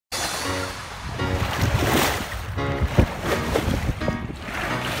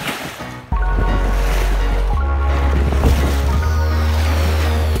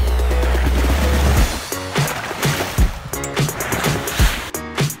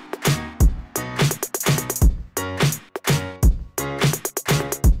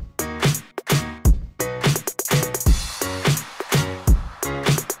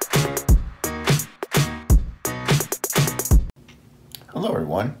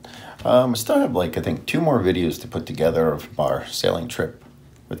I still have like, I think 2 more videos to put together of our sailing trip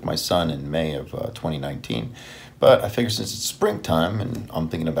with my son in May of 2019. But I figure since it's springtime and I'm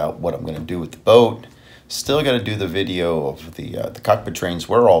thinking about what I'm going to do with the boat, still got to do the video of the cockpit trains.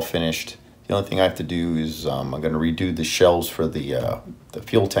 We're all finished. The only thing I have to do is I'm going to redo the shelves for the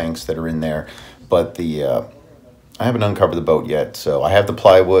fuel tanks that are in there. But I haven't uncovered the boat yet, so I have the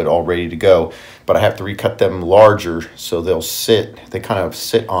plywood all ready to go, but I have to recut them larger so they kind of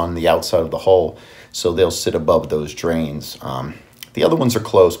sit on the outside of the hull, so they'll sit above those drains. The other ones are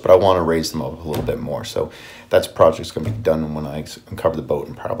close, but I want to raise them up a little bit more, so that's a project's going to be done when I uncover the boat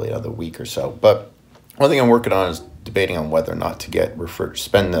in probably another week or so. But one thing I'm working on is debating on whether or not to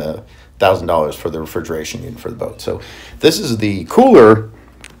spend the $1,000 for the refrigeration unit for the boat. So this is the cooler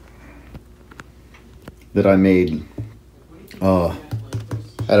that I made out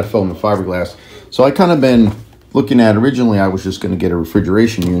of foam and fiberglass. So I kind of been looking at, originally I was just going to get a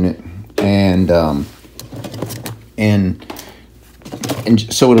refrigeration unit and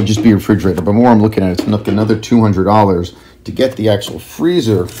so it'll just be a refrigerator. But more I'm looking at, it's another $200 to get the actual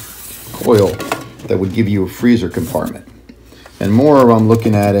freezer coil that would give you a freezer compartment. And more I'm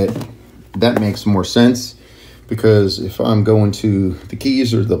looking at it, that makes more sense. Because if I'm going to the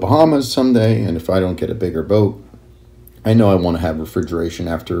Keys or the Bahamas someday, and if I don't get a bigger boat, I know I want to have refrigeration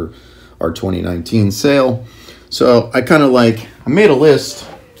after our 2019 sail. So I kind of I made a list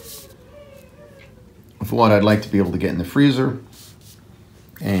of what I'd like to be able to get in the freezer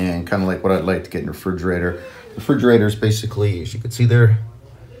and kind of like what I'd like to get in the refrigerator. The refrigerator is basically, as you can see there,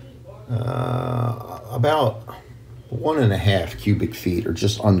 about 1.5 cubic feet or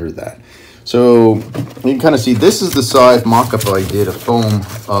just under that. So you can kind of see this is the size mock-up I did of foam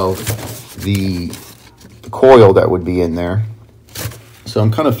of the coil that would be in there. So I'm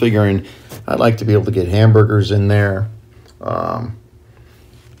kind of figuring I'd like to be able to get hamburgers in there,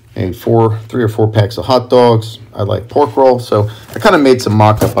 and 3 or 4 packs of hot dogs. I like pork roll, so I kind of made some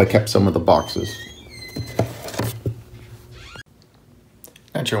mock-up. I kept some of the boxes.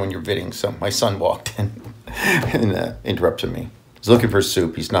 Not sure when you're viding, so my son walked in and interrupted me. He's looking for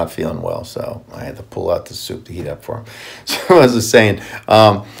soup. He's not feeling well, so I had to pull out the soup to heat up for him. So as I was saying,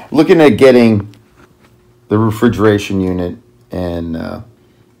 looking at getting the refrigeration unit, and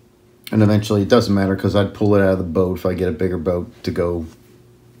eventually it doesn't matter because I'd pull it out of the boat if I get a bigger boat to go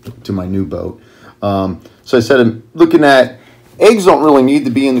to my new boat. So I said I'm looking at eggs. Don't really need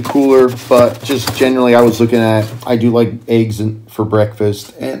to be in the cooler, but just generally I was looking at, I do like eggs for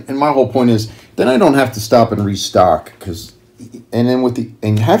breakfast, and my whole point is then I don't have to stop and restock and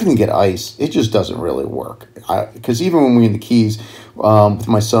then having to get ice, it just doesn't really work. Because even when we were in the Keys with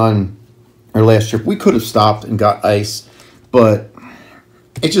my son, our last trip, we could have stopped and got ice, but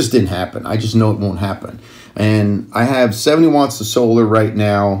it just didn't happen. I just know it won't happen. And I have 70 watts of solar right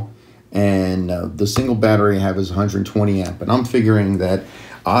now, and the single battery I have is 120 amp. And I'm figuring that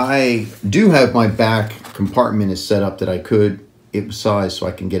I do have my back compartment is set up that I could size so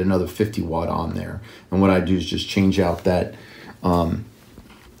I can get another 50 watt on there. And what I do is just change out that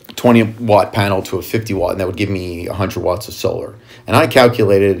 20 watt panel to a 50 watt, and that would give me 100 watts of solar. And I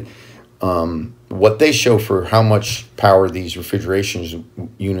calculated what they show for how much power these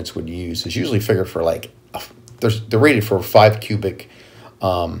refrigeration units would use is usually figured for they're rated for a 5 cubic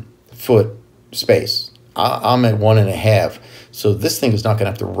foot space. I'm at 1.5, so this thing is not going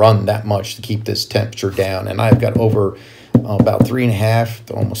to have to run that much to keep this temperature down. And I've got over about 3.5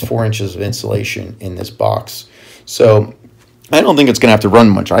 to almost 4 inches of insulation in this box, so I don't think it's going to have to run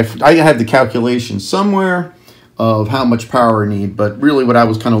much. I had the calculation somewhere of how much power I need, but really what I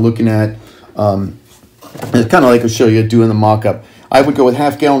was kind of looking at, it's kind of like I'll show you doing the mock-up. I would go with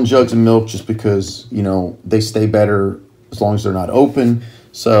half-gallon jugs of milk just because, they stay better as long as they're not open.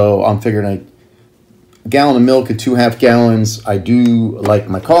 So I'm figuring a gallon of milk and 2 half gallons. I do like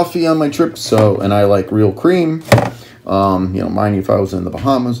my coffee on my trips, and I like real cream. Mind you, if I was in the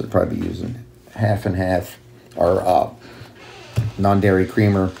Bahamas, I'd probably be using half and half, or non-dairy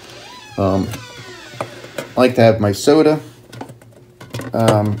creamer. I like to have my soda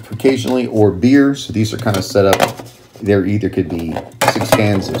occasionally, or beer. So these are kind of set up. There either could be 6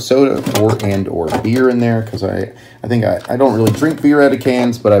 cans of soda or beer in there, because I think I don't really drink beer out of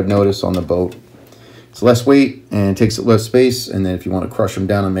cans, but I've noticed on the boat it's less weight and it takes up less space. And then if you want to crush them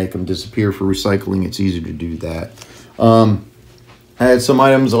down and make them disappear for recycling, it's easier to do that. I had some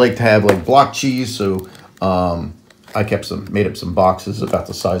items I like to have, like block cheese, so I made up some boxes about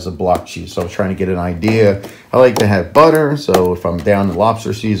the size of block cheese. So I was trying to get an idea. I like to have butter, so if I'm down in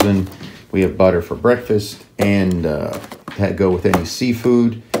lobster season, we have butter for breakfast, and go with any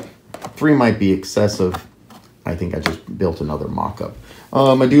seafood. 3 might be excessive. I think I just built another mock-up.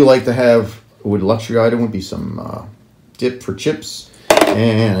 I do like to have, with luxury item would be some dip for chips.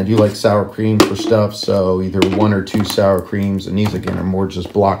 And I do like sour cream for stuff, so either 1 or 2 sour creams, and these again are more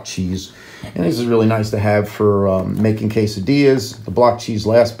just block cheese. And this is really nice to have for making quesadillas. The block cheese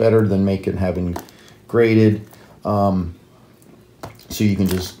lasts better than having grated. So you can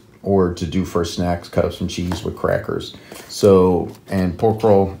just, or to do for snacks, cut up some cheese with crackers. So, and pork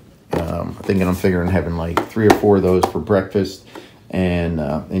roll, I'm figuring having like 3 or 4 of those for breakfast.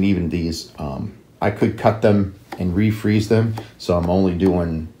 And even these, I could cut them and refreeze them, so I'm only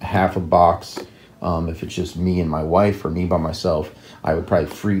doing half a box. If it's just me and my wife or me by myself, I would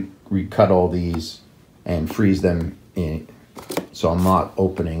probably recut all these and freeze them in, so I'm not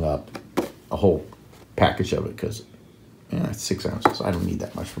opening up a whole package of it, because it's 6 ounces. I don't need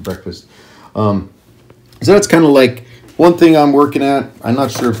that much for breakfast. So that's kind of like one thing I'm working at. I'm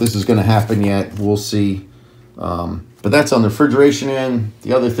not sure if this is going to happen yet. We'll see. But that's on the refrigeration end.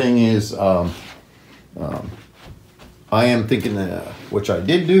 The other thing is I am thinking, which I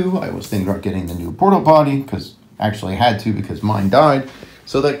did do, I was thinking about getting the new porta potty, because actually I had to, because mine died.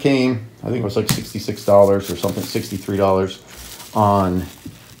 So that came, I think it was like $66 or something, $63 on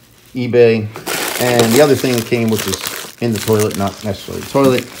eBay. And the other thing that came, which is in the toilet, not necessarily the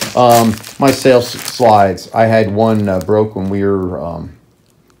toilet, Mainsail Slides. I had one broke when we were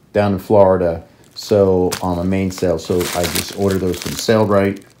down in Florida, so on a mainsail. So I just ordered those from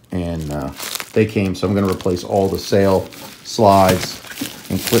Sailrite, and they came. So I'm going to replace all the sail slides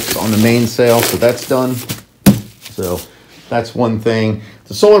and clips on the mainsail. So that's done. So that's one thing.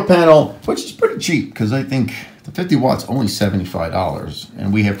 The solar panel, which is pretty cheap, because I think the 50 watts only $75,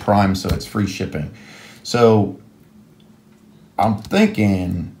 and we have Prime, so it's free shipping. So I'm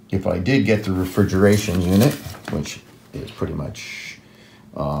thinking if I did get the refrigeration unit, which is pretty much,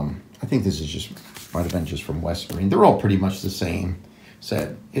 I think this is just, might have been just from West Marine. They're all pretty much the same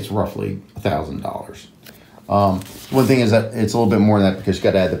set. It's roughly $1,000. One thing is that it's a little bit more than that, because you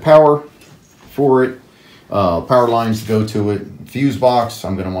got to add the power for it, power lines to go to it, fuse box.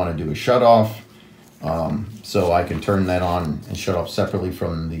 I'm going to want to do a shut off, so I can turn that on and shut off separately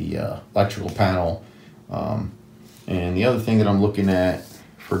from the electrical panel. And the other thing that I'm looking at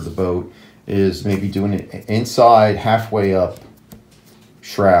for the boat is maybe doing it inside, halfway up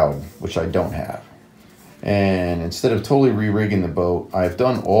shroud, which I don't have. And instead of totally re-rigging the boat, I've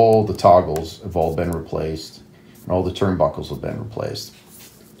done all the toggles have all been replaced, and all the turnbuckles have been replaced.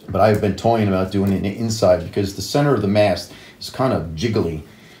 But I've been toying about doing it inside, because the center of the mast is kind of jiggly.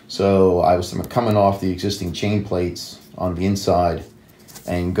 So I was coming off the existing chain plates on the inside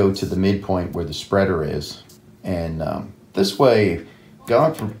and go to the midpoint where the spreader is. And this way,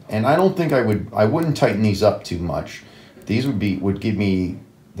 and I don't think I wouldn't tighten these up too much. These would give me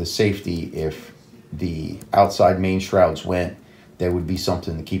the safety if the outside main shrouds went. There would be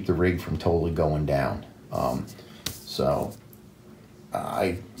something to keep the rig from totally going down. So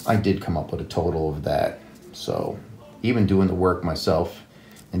I did come up with a total of that. So even doing the work myself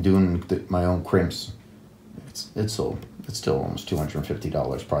and doing my own crimps, it's still almost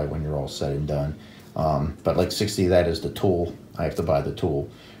 $250 probably when you're all said and done. But like 60 of that is the tool. I have to buy the tool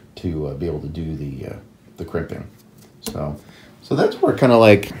to be able to do the crimping. So that's where kind of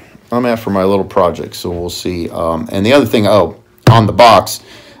like I'm at for my little project. So we'll see. And the other thing, on the box,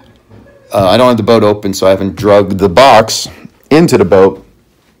 I don't have the boat open, so I haven't drugged the box into the boat.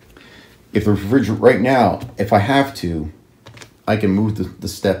 If the refrigerator, right now, if I have to, I can move the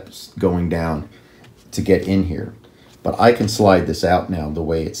steps going down to get in here. But I can slide this out now the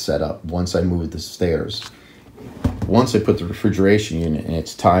way it's set up once I move the stairs. Once I put the refrigeration unit and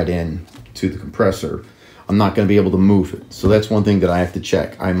it's tied in to the compressor, I'm not going to be able to move it. So that's one thing that I have to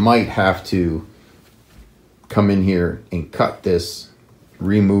check. I might have to come in here and cut this,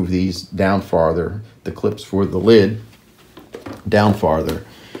 remove these down farther, the clips for the lid down farther.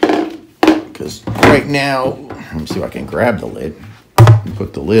 Because right now, let me see if I can grab the lid and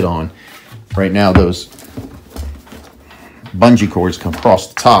put the lid on. Right now, those bungee cords come across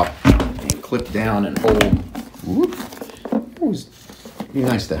the top and clip down and hold. Whoop. It would be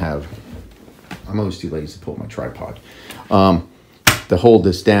nice to have. I'm always too lazy to pull my tripod. To hold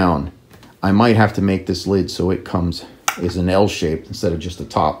this down, I might have to make this lid so it is an L shape instead of just a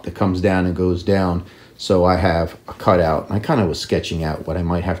top that comes down and goes down. So I have a cutout. I kind of was sketching out what I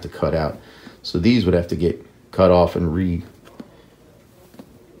might have to cut out. So these would have to get cut off and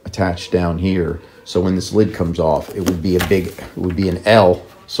reattached down here. So when this lid comes off, it would be an L,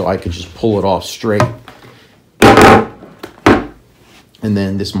 so I could just pull it off straight. And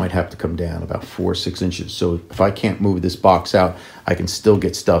then this might have to come down about 4 or 6 inches. So if I can't move this box out, I can still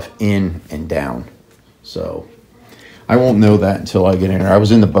get stuff in and down. So I won't know that until I get in there. I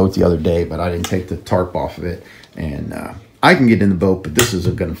was in the boat the other day, but I didn't take the tarp off of it. And I can get in the boat, but this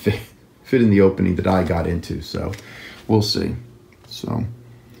isn't going to fit in the opening that I got into. So we'll see. So,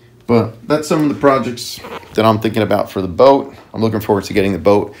 but that's some of the projects that I'm thinking about for the boat. I'm looking forward to getting the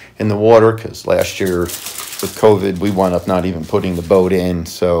boat in the water, because last year with COVID, we wound up not even putting the boat in.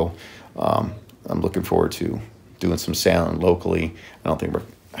 So I'm looking forward to doing some sailing locally. I don't think we're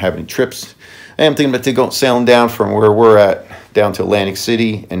having any trips. I am thinking about sailing down from where we're at down to Atlantic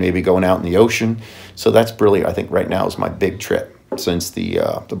City and maybe going out in the ocean. So that's really, I think right now is my big trip, since the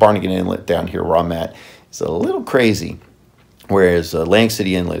Barnegat Inlet down here where I'm at is a little crazy, whereas Atlantic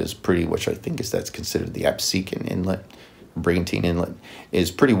City Inlet is pretty, which I think that's considered the Absecon Inlet, Brigantine Inlet, is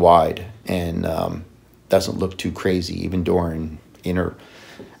pretty wide and doesn't look too crazy even during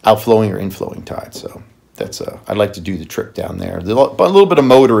outflowing or inflowing tide. So that's I'd like to do the trip down there. A little bit of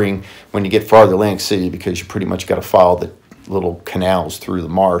motoring when you get farther Atlantic City, because you pretty much got to follow the little canals through the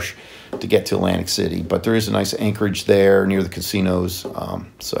marsh to get to Atlantic City. But there is a nice anchorage there near the casinos.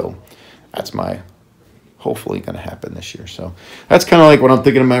 So that's hopefully going to happen this year. So that's kind of like what I'm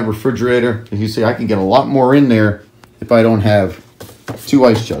thinking of my refrigerator. As you see, I can get a lot more in there if I don't have 2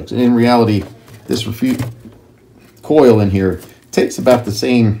 ice jugs. And in reality, this coil in here takes about the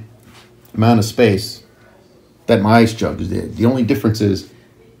same amount of space that my ice jugs did. The only difference is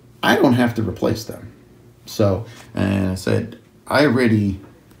I don't have to replace them. So, and I said, I already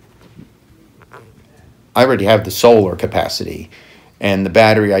have the solar capacity, and the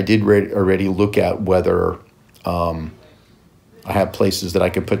battery. I did already look at whether I have places that I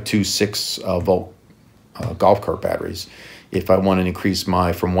could put 2 6-volt golf cart batteries if I want to increase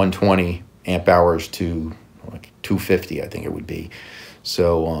from 120 amp hours to like 250, I think it would be.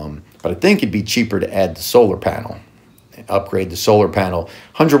 So, but I think it'd be cheaper to add the solar panel, upgrade the solar panel.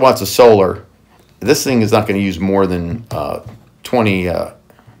 100 watts of solar. This thing is not going to use more than 20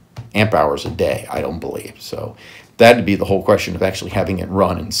 amp hours a day, I don't believe. So that'd be the whole question of actually having it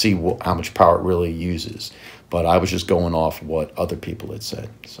run and see how much power it really uses. But I was just going off what other people had said.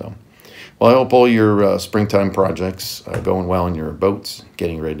 So, well, I hope all your springtime projects are going well in your boats,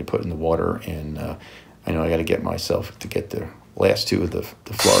 getting ready to put in the water. And I know I got to get myself to get the last 2 of the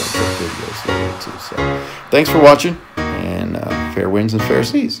Florida trip videos later too. So thanks for watching, and fair winds and fair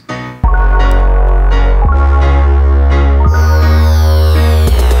seas.